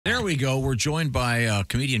there we go. We're joined by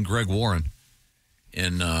comedian Greg Warren.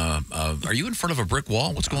 Are you in front of a brick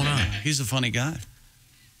wall? What's going on? He's a funny guy.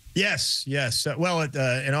 Yes. Well,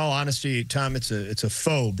 in all honesty, Tom, it's a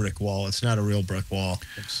faux brick wall. It's not a real brick wall.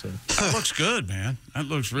 That looks good, man. That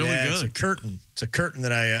looks really good. It's a curtain. It's a curtain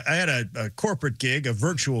that I had a corporate gig, a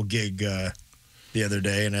virtual gig the other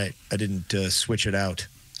day, and I didn't switch it out.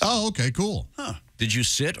 Oh, okay, cool. Huh. Did you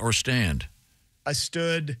sit or stand? I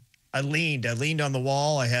stood. I leaned on the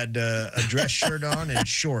wall. I had a dress shirt on and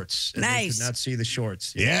shorts. And Nice. I could not see the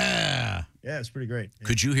shorts. Yeah. Yeah, it's pretty great. Yeah.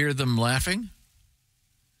 Could you hear them laughing?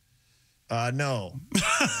 No.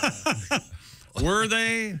 Were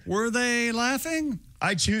they laughing?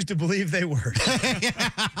 I choose to believe they were. All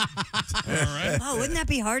right. Oh, wouldn't that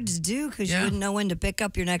be hard to do? Because Yeah. you wouldn't know when to pick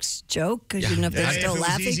up your next joke because you didn't know if they're If still it was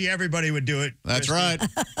laughing. easy, everybody would do it. That's right.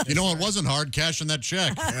 You know, it wasn't hard cashing that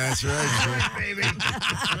check. That's right, baby.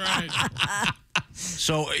 Right.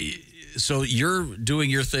 So you're doing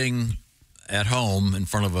your thing at home in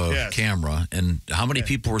front of a Yes. camera, and how many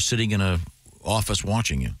people were sitting in a office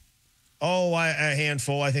watching you? Oh, a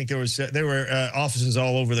handful. I think there were offices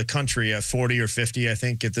all over the country, 40 or 50, I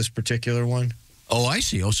think, at this particular one. Oh, I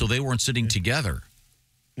see. Oh, so they weren't sitting together.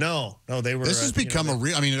 No, they were. This has become a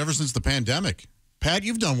real, I mean, ever since the pandemic. Pat,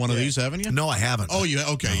 you've done one of these, haven't you? No, I haven't. Oh, you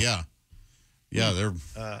okay, yeah. Yeah, they're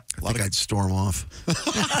I think I'd storm off.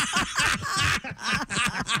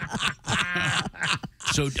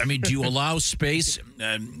 So, I mean, do you allow space,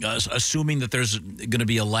 assuming that there's going to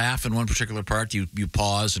be a laugh in one particular part? You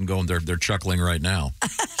pause and go, and they're chuckling right now.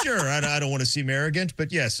 Sure, I don't want to seem arrogant,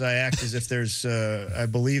 but yes, I act as if there's. I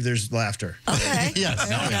believe there's laughter. Okay. Yes.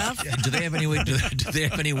 Fair enough. Do they have any way? Do they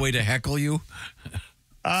have any way to heckle you?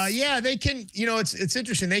 Yeah, they can. You know, it's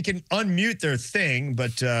interesting. They can unmute their thing,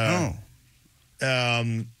 but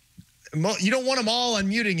you don't want them all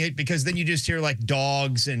unmuting it because then you just hear like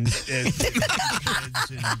dogs and kids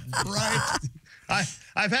right.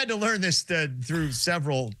 I've had to learn this through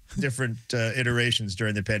several different iterations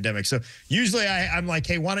during the pandemic. So usually I'm like,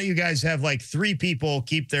 hey, why don't you guys have like 3 people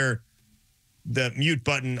keep the mute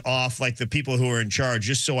button off, like the people who are in charge,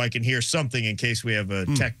 just so I can hear something in case we have a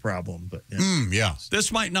tech problem. But yeah.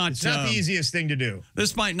 This might not. It's not the easiest thing to do.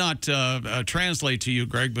 This might not translate to you,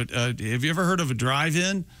 Greg. But have you ever heard of a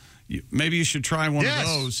drive-in? Maybe you should try one of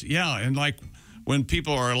those. Yeah, and like when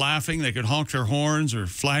people are laughing, they could honk their horns or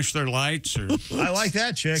flash their lights or I like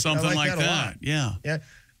that, chick. something I like like that. A lot. that. Yeah. Yeah.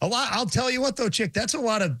 A lot. I'll tell you what, though, chick. That's a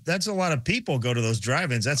lot of people go to those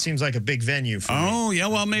drive-ins. That seems like a big venue for me. Oh yeah.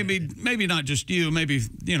 Well, maybe not just you. Maybe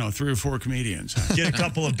 3 or 4 comedians. Get a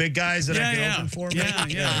couple of big guys that I can open for me.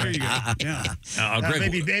 Yeah. There you go. Yeah.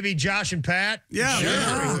 Greg, maybe Josh and Pat. Yeah.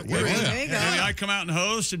 Sure. There you go. Maybe I come out and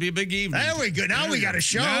host. It'd be a big evening. There we go. Now we got a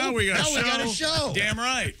show. Now we got a show. Damn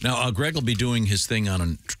right. now, Greg will be doing his thing on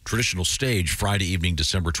a traditional stage Friday evening,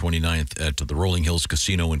 December 29th at the Rolling Hills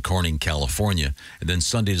Casino in Corning, California. And then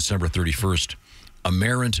Sunday, December 31st,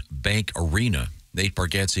 Amerint Bank Arena. Nate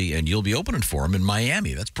Bargatze, and you'll be opening for him in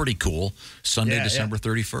Miami. That's pretty cool. Sunday, December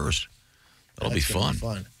 31st. That'll be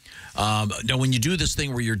fun. Now, when you do this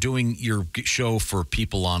thing where you're doing your show for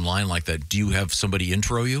people online like that, do you have somebody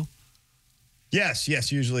intro you? Yes.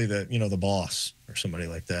 Usually the boss or somebody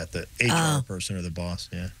like that, the HR person or the boss.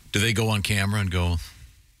 Yeah. Do they go on camera and go,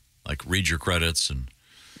 like, read your credits? And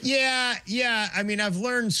Yeah. I mean, I've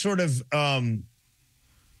learned sort of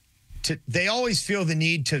they always feel the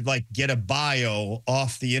need to like get a bio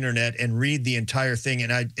off the internet and read the entire thing.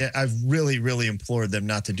 And I've really, really implored them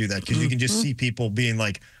not to do that because you can just see people being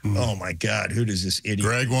like, oh my God, who does this idiot?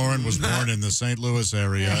 Greg Warren was born in the St. Louis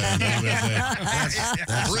area. And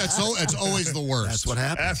it's always the worst. That's what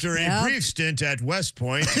happens. After a brief stint at West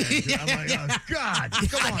Point, I'm like, oh God,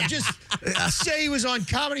 come on, just say he was on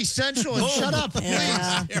Comedy Central and shut up, please.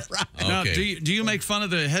 Yeah. Now, Okay. do you make fun of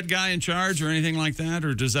the head guy in charge or anything like that,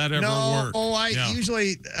 or does that ever work?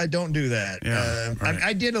 Usually I don't do that. Yeah, right.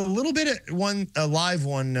 I did a little bit of a live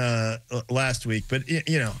one last week, but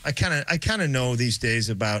I kind of know these days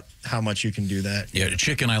about how much you can do that. yeah,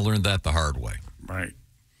 Chick and I learned that the hard way. Right.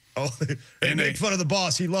 Oh, and make fun of the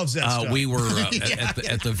boss. He loves that stuff. We were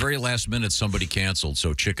at the very last minute. Somebody canceled,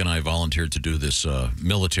 so Chick and I volunteered to do this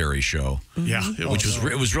military show. Yeah, it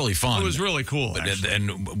was really fun. It was really cool,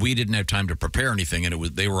 and we didn't have time to prepare anything, and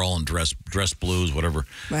they were all in dress blues, whatever.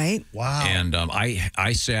 Right. Wow. And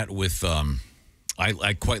I sat with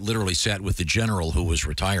I quite literally sat with the general who was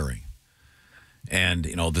retiring. And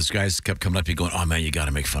this guy kept coming up, he going, "Oh man, you got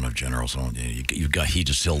to make fun of generals.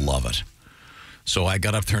 He'll love it." So I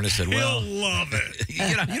got up there and I said, well, He'll love it.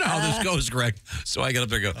 you know how this goes, Greg. So I got up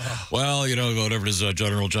there and go, well, whatever it is,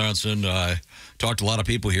 General Johnson, talked to a lot of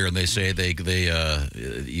people here, and they say a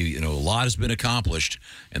lot has been accomplished,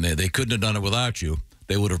 and they couldn't have done it without you.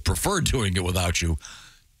 They would have preferred doing it without you.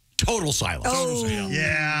 Total silence. Oh.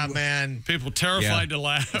 Yeah, man. People terrified to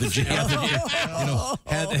laugh. Had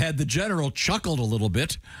the general chuckled a little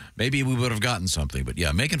bit, maybe we would have gotten something. But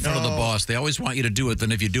yeah, making fun of the boss, they always want you to do it.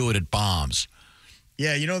 Then if you do it, it bombs.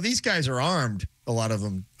 Yeah, these guys are armed. A lot of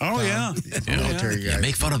them. Oh, yeah. Military guys. Yeah,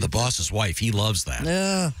 make fun of the boss's wife. He loves that.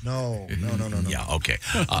 No. Yeah, okay.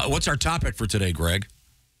 What's our topic for today, Greg?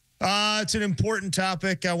 It's an important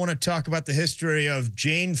topic. I want to talk about the history of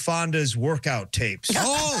Jane Fonda's workout tapes.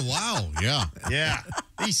 Oh, wow. Yeah. Yeah,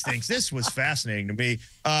 these things. This was fascinating to me.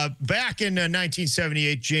 Back in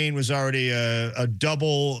 1978, Jane was already a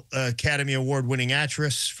double Academy Award-winning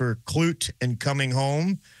actress for Clute and Coming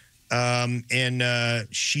Home. And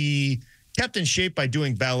she kept in shape by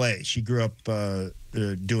doing ballet. She grew up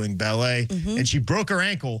doing ballet, and she broke her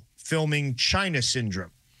ankle filming China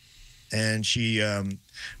Syndrome. And she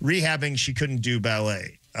rehabbing, she couldn't do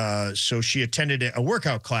ballet. So she attended a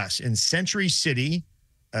workout class in Century City.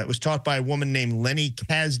 It was taught by a woman named Lenny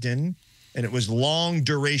Kasdan, and it was long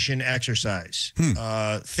duration exercise.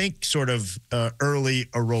 Think sort of early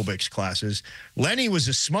aerobics classes. Lenny was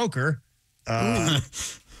a smoker.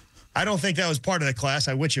 I don't think that was part of the class.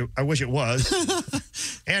 I wish it was.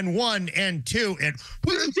 And 1 and 2 and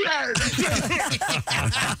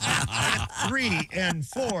 3 and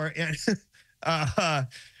 4 and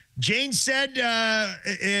Jane said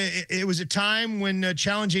it was a time when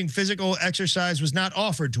challenging physical exercise was not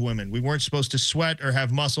offered to women. We weren't supposed to sweat or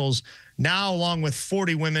have muscles. Now, along with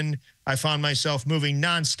 40 women, I found myself moving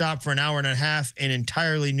nonstop for an hour and a half in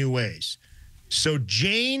entirely new ways. So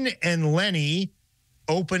Jane and Lenny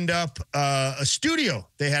opened up a studio.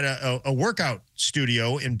 They had a workout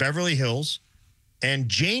studio in Beverly Hills, and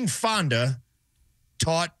Jane Fonda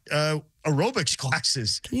taught aerobics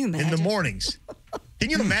classes in the mornings. Can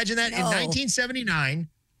you imagine that? In 1979,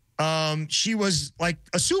 she was like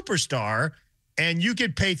a superstar, and you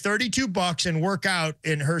could pay $32 and work out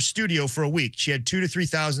in her studio for a week. She had 2,000 to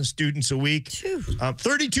 3,000 students a week.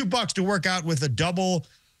 $32 to work out with a double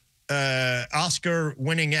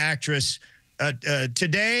Oscar-winning actress.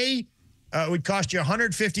 Today, it would cost you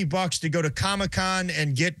 $150 to go to Comic-Con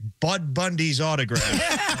and get Bud Bundy's autograph.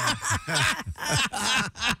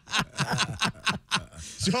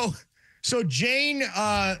 So Jane,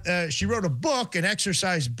 she wrote a book, an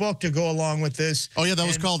exercise book to go along with this. Oh, yeah, that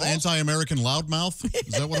was called Anti-American Loudmouth?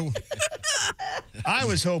 Is that what it was? I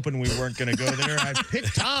was hoping we weren't going to go there. I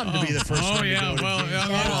picked Tom to be the first one to go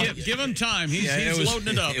to Jane. Give him time. He's loading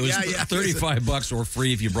it up. It was $35 or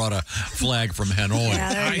free if you brought a flag from Hanoi.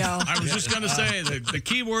 Yeah, there you go. I was just going to say, the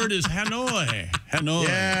key word is Hanoi. Hanoi.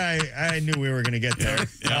 Yeah, I knew we were going to get there.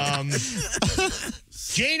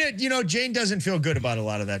 Jane doesn't feel good about a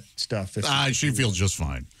lot of that stuff. She feels just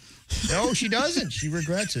fine. No, she doesn't. She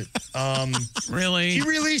regrets it. Really? She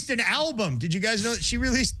released an album. Did you guys know that she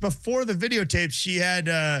released before the videotapes? She had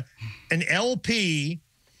an LP,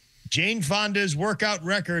 Jane Fonda's workout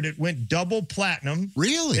record. It went double platinum.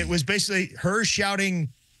 Really? It was basically her shouting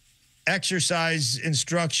exercise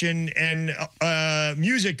instruction and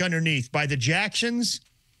music underneath by the Jacksons,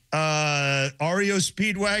 REO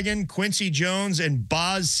Speedwagon, Quincy Jones, and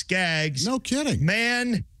Boz Scaggs. No kidding.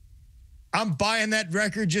 Man, I'm buying that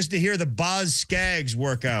record just to hear the Boz Scaggs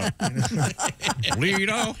workout.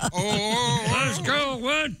 Lido. Let's go.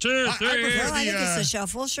 1, 2, 3. Well, I think it's a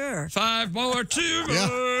shuffle, sure. 5 more, 2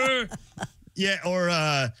 more. Yeah, or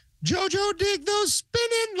JoJo, dig those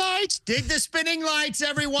spinning lights. Dig the spinning lights,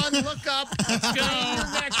 everyone. Look up. Let's go. Your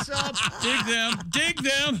necks up. Dig them. Dig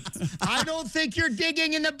them. I don't think you're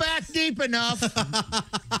digging in the back deep enough.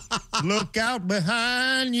 Look out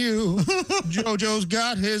behind you. JoJo's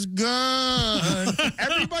got his gun.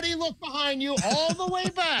 Everybody look behind you all the way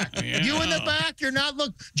back. Yeah. You in the back, you're not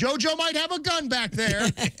look. JoJo might have a gun back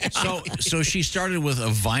there. So she started with a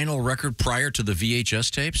vinyl record prior to the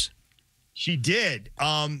VHS tapes? She did.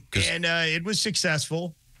 And it was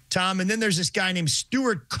successful, Tom. And then there's this guy named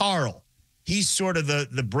Stuart Carl. He's sort of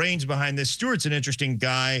the brains behind this. Stuart's an interesting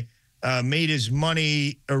guy. Made his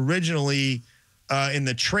money originally in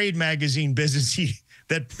the trade magazine business. He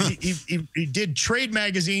did trade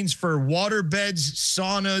magazines for water beds,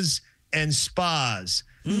 saunas, and spas.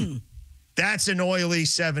 That's an oily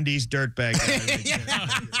 70s dirtbag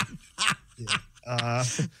guy.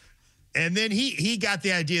 And then he got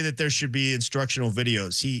the idea that there should be instructional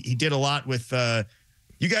videos. He did a lot with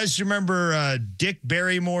you guys remember Dick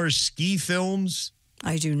Barrymore's ski films?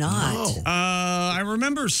 I do not. No. I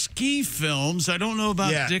remember ski films. I don't know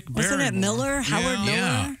about Dick Barrymore. Wasn't it Miller? Howard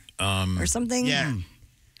Miller? Yeah. Or something? Yeah.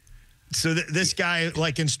 So this guy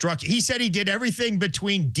he said he did everything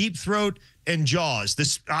between Deep Throat and Jaws.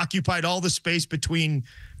 This occupied all the space between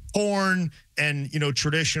porn and,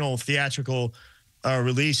 traditional theatrical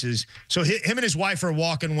releases. So him and his wife are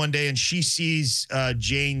walking one day and she sees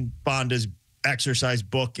Jane Fonda's exercise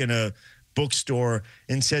book in a bookstore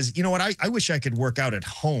and says, you know what? I wish I could work out at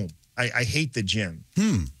home. I hate the gym.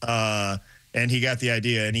 And he got the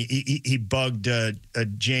idea and he bugged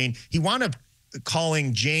Jane. He wound up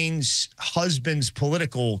calling Jane's husband's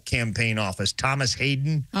political campaign office. Thomas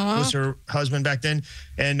Hayden was her husband back then.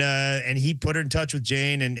 And he put her in touch with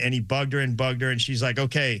Jane and he bugged her. And she's like,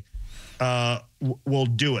 okay, we'll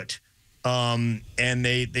do it. And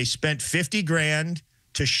they spent $50,000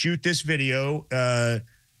 to shoot this video.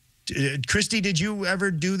 Christy, did you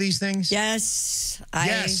ever do these things? Yes.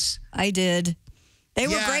 Yes. I did. They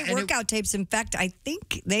were great and workout tapes. In fact, I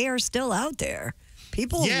think they are still out there.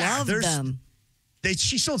 People love them.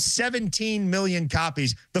 She sold 17 million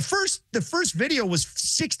copies. The first video was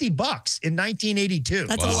 $60 in 1982.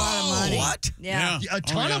 That's a lot of money. What? Yeah. A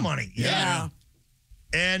ton of money. Yeah.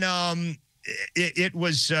 And it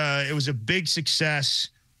was a big success.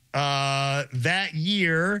 That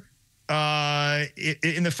year,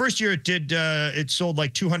 in the first year, it sold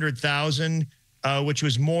like 200,000, which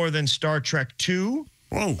was more than Star Trek II.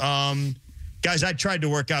 Whoa. Guys, I tried to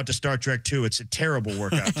work out to Star Trek II. It's a terrible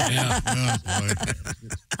workout.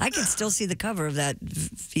 I can still see the cover of that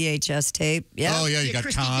VHS tape. Yeah. Oh, yeah, you got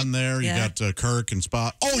Christy, Khan there. Yeah. You got Kirk and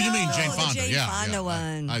Spock. Oh, you mean Jane the Fonda. Jane Fonda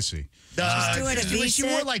one. I see. She's doing a V-sit. She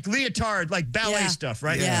wore like leotard, like ballet stuff,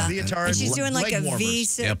 right? Yeah. Leotard. And she's doing like leg a warmers.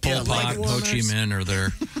 V-sit. Yeah, Pol Pot, Ho Chi Minh are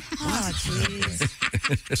there. Oh,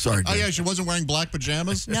 jeez. Sorry. Oh, yeah, she wasn't wearing black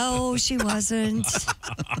pajamas? No, she wasn't.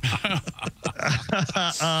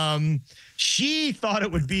 She thought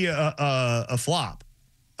it would be a flop.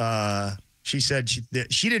 She said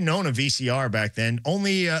she didn't own a VCR back then.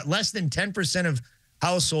 Only less than 10% of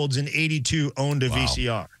households in 82 owned a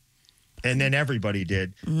VCR. And then everybody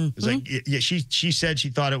did. It was like, yeah, she said she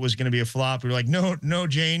thought it was going to be a flop. We were like, no,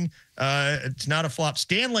 Jane, it's not a flop.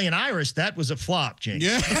 Stanley and Iris, that was a flop, Jane.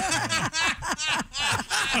 Yeah.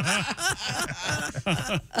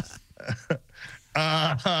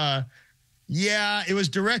 Yeah, it was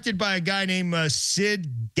directed by a guy named Sid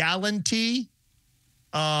Galanti.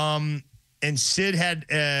 And Sid had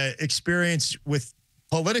experience with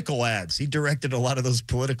political ads. He directed a lot of those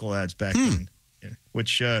political ads back then,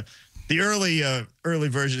 which the early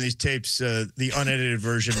version of these tapes, the unedited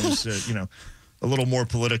version was, a little more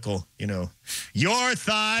political. Your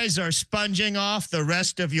thighs are sponging off the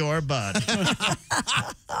rest of your bud.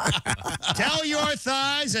 Tell your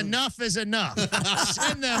thighs enough is enough.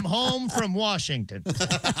 Send them home from Washington.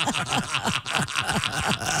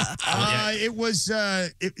 It was,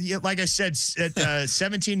 like I said, at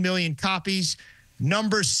 17 million copies,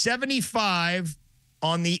 number 75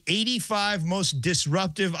 on the 85 most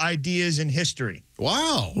disruptive ideas in history.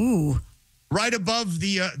 Wow. Ooh. Right above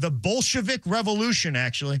the Bolshevik Revolution,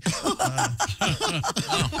 actually.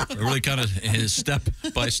 Really kind of step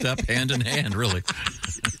by step, hand in hand, really.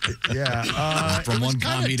 Yeah. From one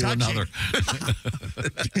commie to another.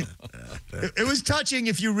 It was touching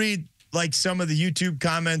if you read like some of the YouTube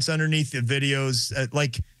comments underneath the videos.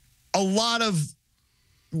 Like a lot of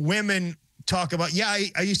women talk about,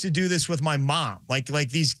 I used to do this with my mom. Like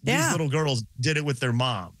these little girls did it with their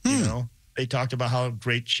mom, They talked about how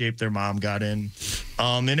great shape their mom got in.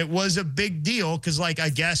 And it was a big deal because, like, I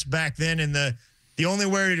guess back then the only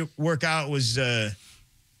way to work out was, in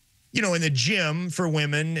the gym for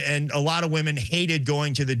women. And a lot of women hated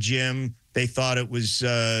going to the gym. They thought it was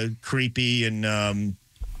creepy. And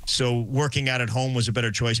so working out at home was a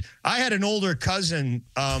better choice. I had an older cousin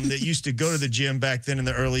that used to go to the gym back then in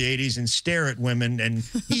the early 80s and stare at women. And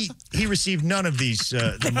he received none of the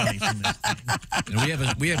money from this. And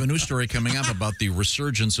we have a news story coming up about the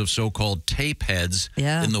resurgence of so-called tape heads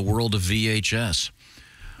in the world of VHS.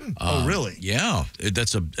 Oh, really? Yeah.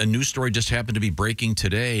 That's a news story just happened to be breaking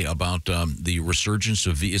today about the resurgence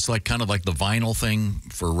of it's kind of like the vinyl thing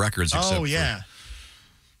for records. Oh, yeah.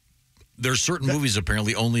 There's certain movies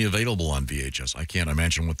apparently only available on VHS. I can't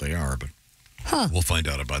imagine what they are, but we'll find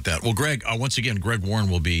out about that. Well, Greg, once again, Greg Warren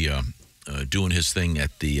will be doing his thing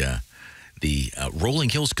at the Rolling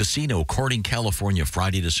Hills Casino, Corning, California,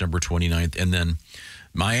 Friday, December 29th, and then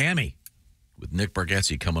Miami with Nick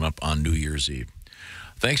Bargatze coming up on New Year's Eve.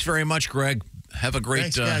 Thanks very much, Greg. Have a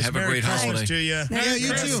great Thanks, guys. have a Merry great Christmas holiday to you. Yeah,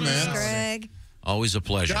 you too, man. Greg. Always a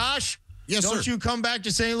pleasure. Josh, Yes, Don't sir. you come back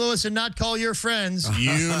to St. Louis and not call your friends.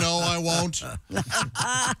 You know I won't.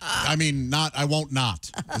 I mean, not. I won't not.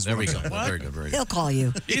 There we go. Very good. Very good. He'll call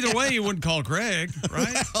you. Either way, you wouldn't call Greg,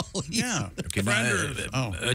 right? Well, Yeah. Okay, Friend now, or- oh.